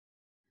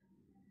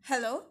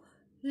Hello,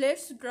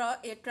 let's draw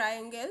a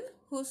triangle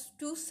whose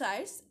two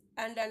sides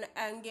and an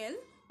angle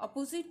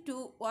opposite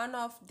to one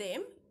of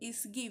them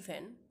is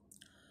given.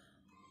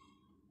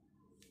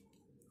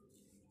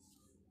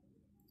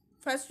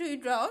 First we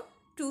draw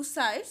two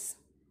sides.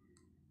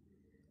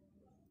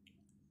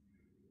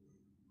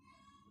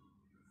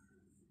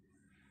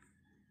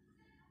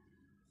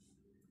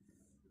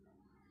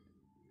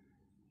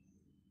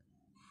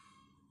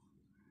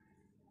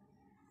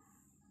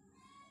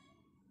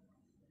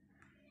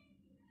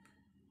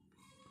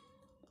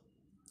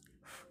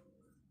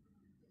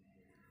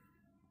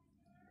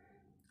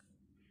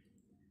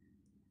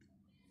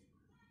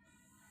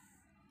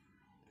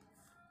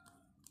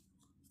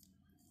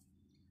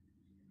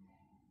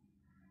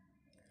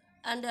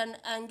 And an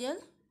angle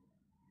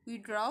we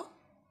draw.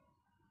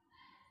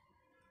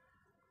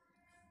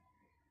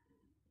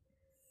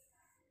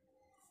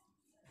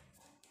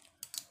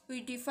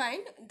 We define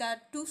the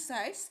two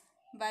sides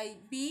by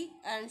B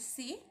and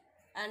C,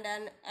 and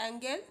an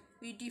angle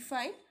we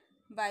define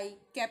by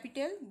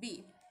capital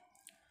B.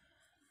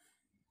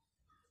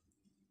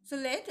 So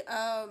let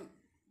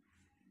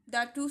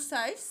the two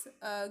sides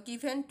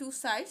given two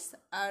sides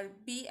are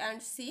B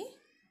and C,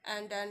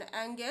 and an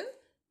angle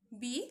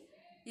B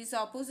is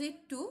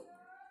opposite to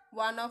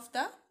one of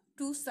the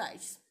two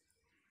sides.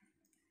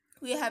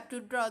 We have to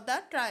draw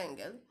the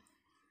triangle.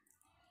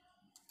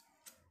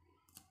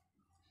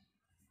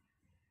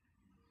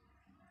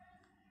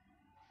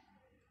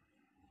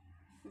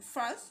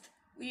 First,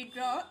 we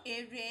draw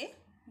a ray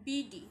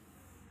BD.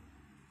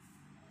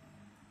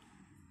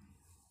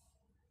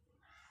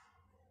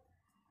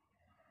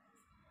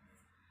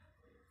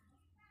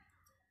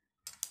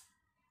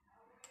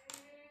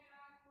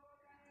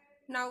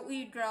 Now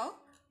we draw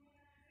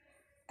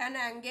an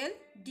angle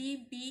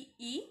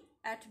DBE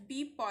at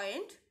B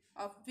point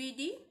of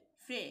BD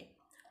ray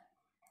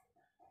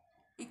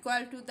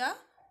equal to the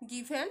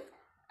given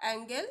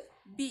angle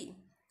B.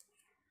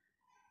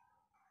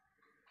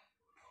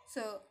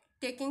 So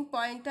taking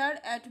pointer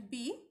at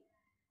B,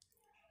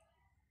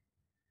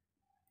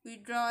 we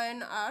draw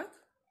an arc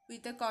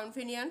with a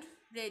convenient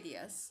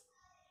radius.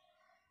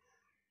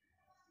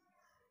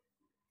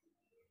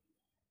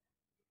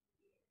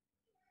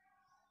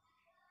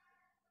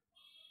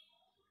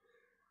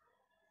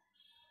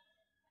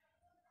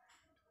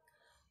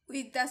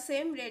 With the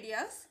same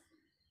radius,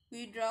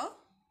 we draw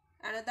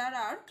another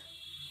arc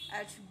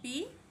at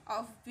B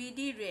of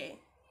BD ray.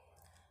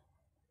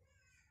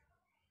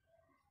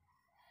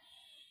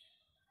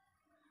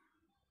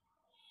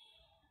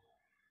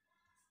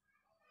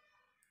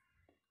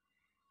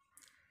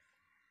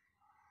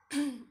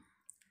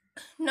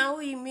 Now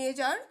we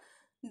measure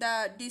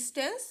the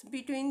distance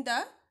between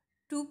the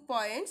 2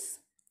 points,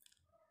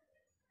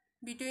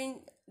 between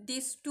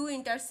these two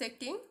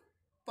intersecting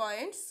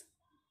points.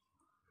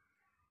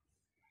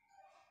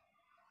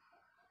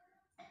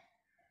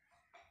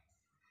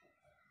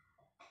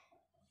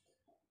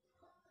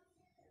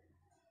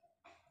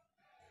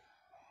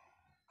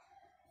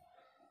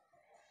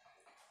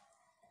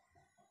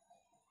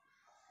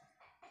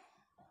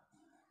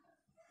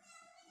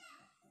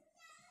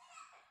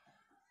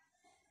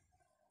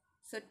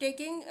 So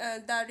taking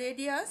the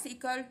radius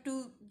equal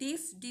to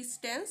this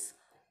distance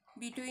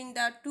between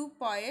the 2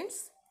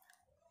 points,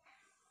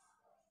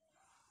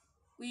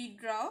 we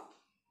draw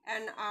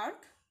an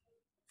arc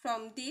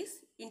from this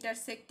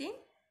intersecting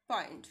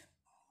point.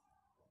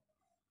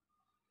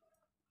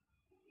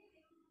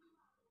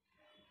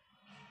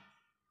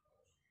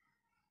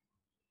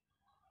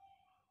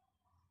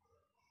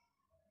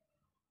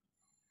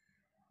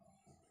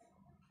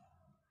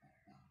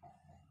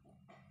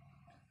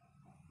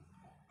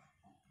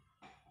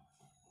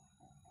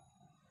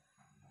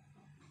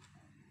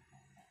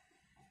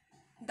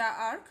 The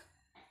arc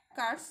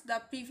cuts the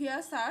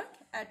previous arc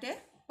at a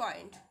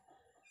point.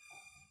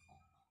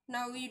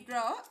 Now we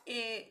draw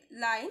a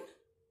line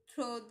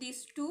through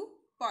these 2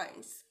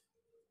 points.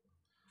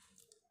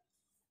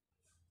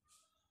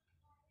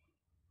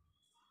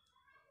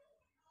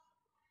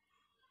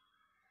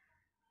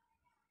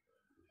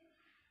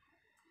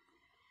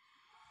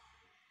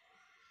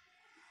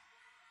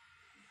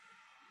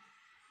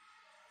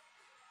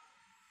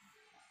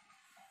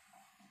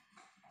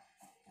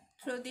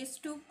 Through these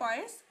 2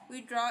 points,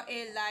 we draw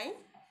a line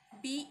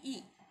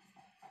BE.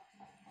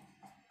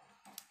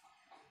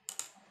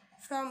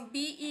 From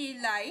BE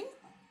line,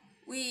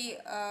 we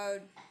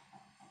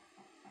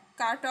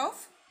cut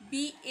off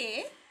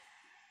BA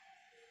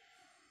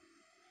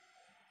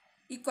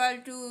equal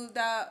to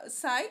the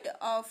side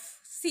of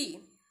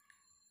C.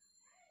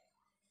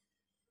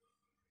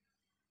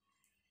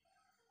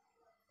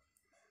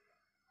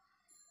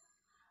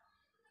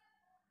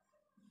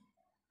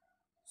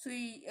 So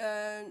we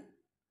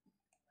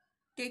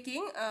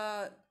taking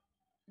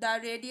the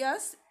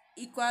radius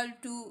equal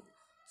to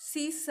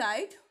C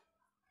side,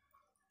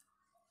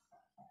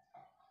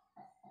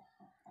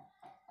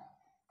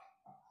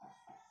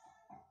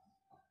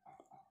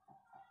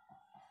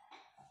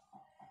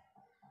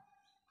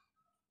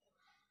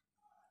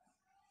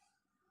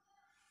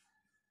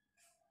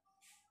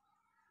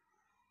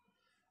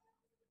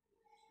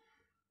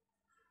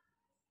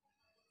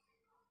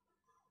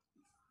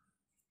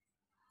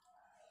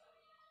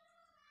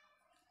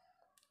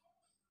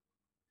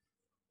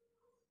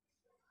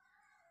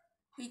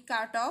 we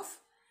cut off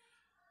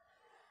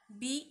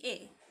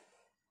BA.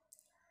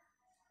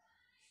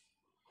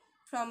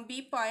 From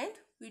B point,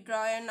 we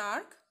draw an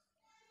arc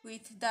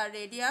with the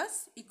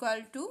radius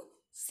equal to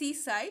C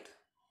side.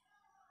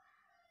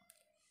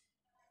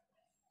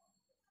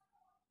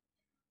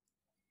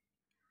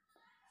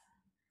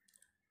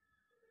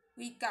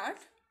 We cut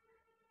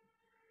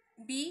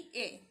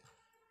BA.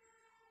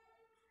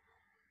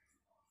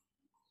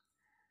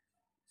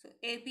 So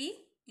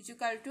AB is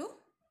equal to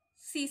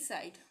C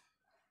side.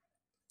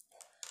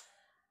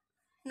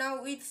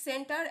 Now with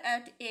center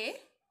at A,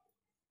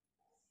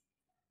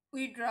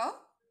 we draw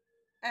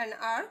an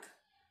arc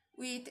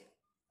with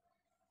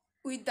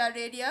the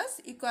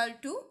radius equal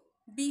to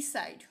B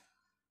side.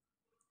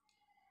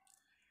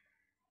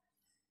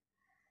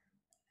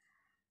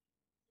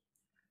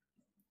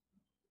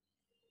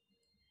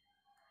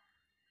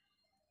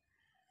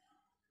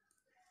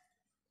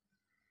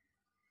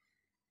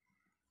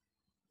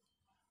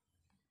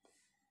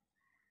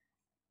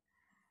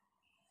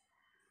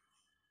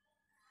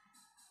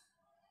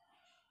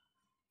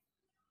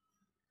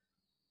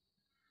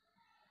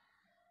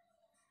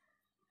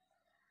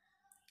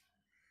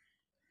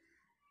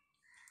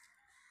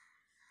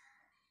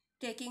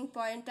 Taking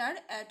pointer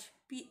at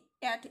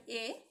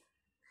A,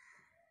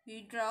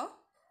 we draw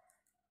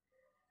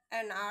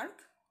an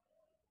arc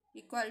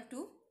equal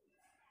to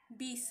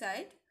B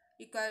side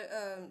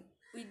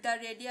with the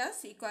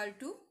radius equal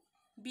to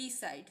B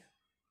side.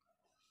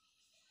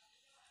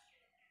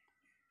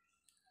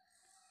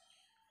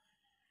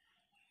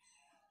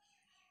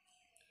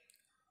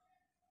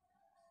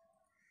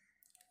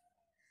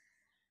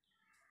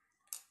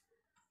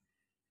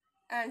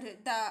 And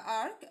the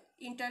arc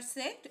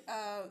intersect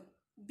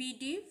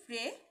BD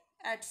ray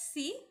at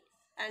C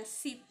and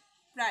C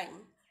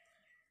prime.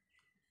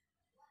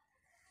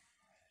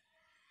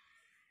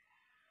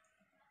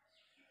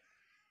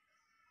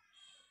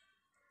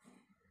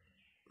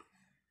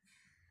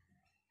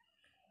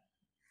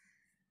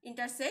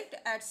 Intersect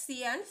at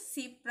C and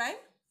C prime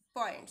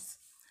points.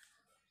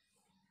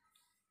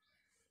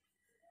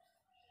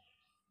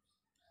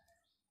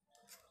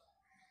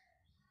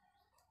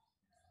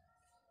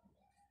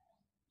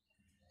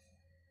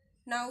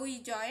 Now we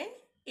join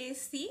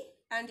AC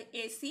and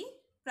AC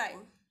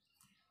prime.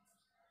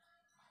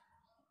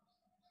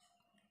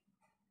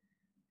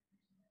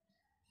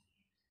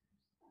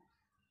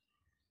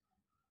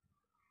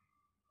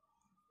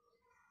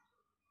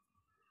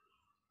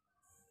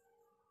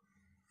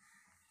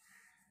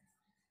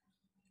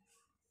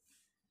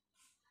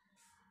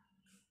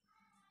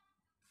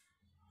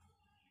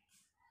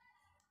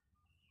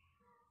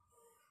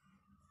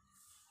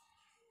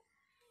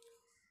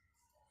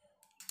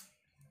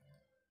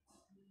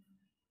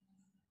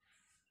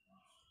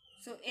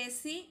 So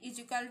AC is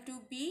equal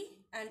to B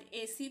and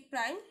AC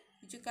prime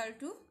is equal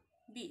to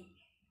B.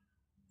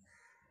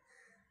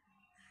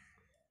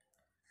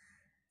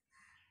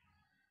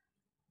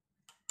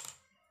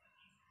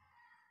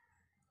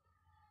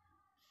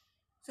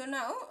 So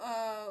now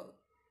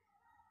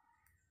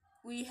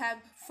we have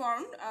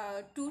formed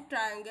two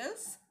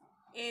triangles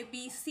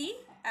ABC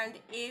and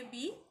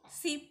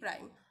ABC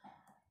prime.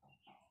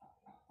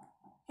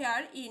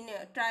 Here in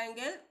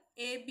triangle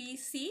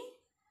ABC,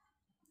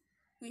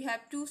 we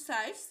have two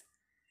sides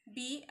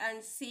B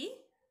and C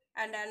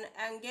and an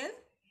angle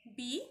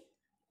B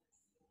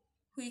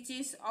which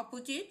is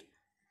opposite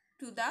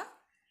to the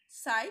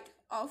side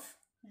of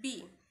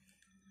B.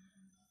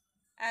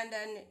 And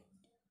then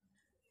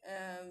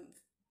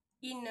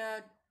in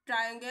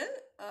triangle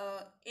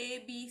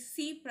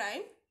ABC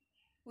prime,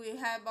 we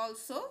have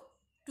also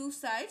two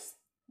sides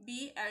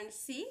B and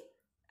C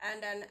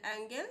and an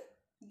angle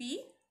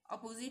B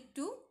opposite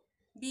to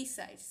B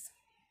sides.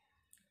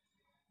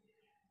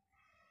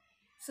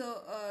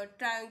 So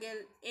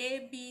triangle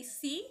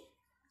ABC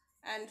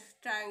and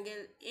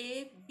triangle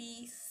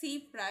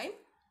ABC prime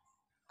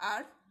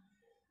are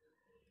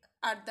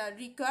the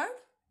recurved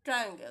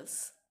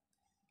triangles.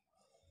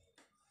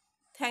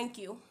 Thank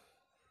you.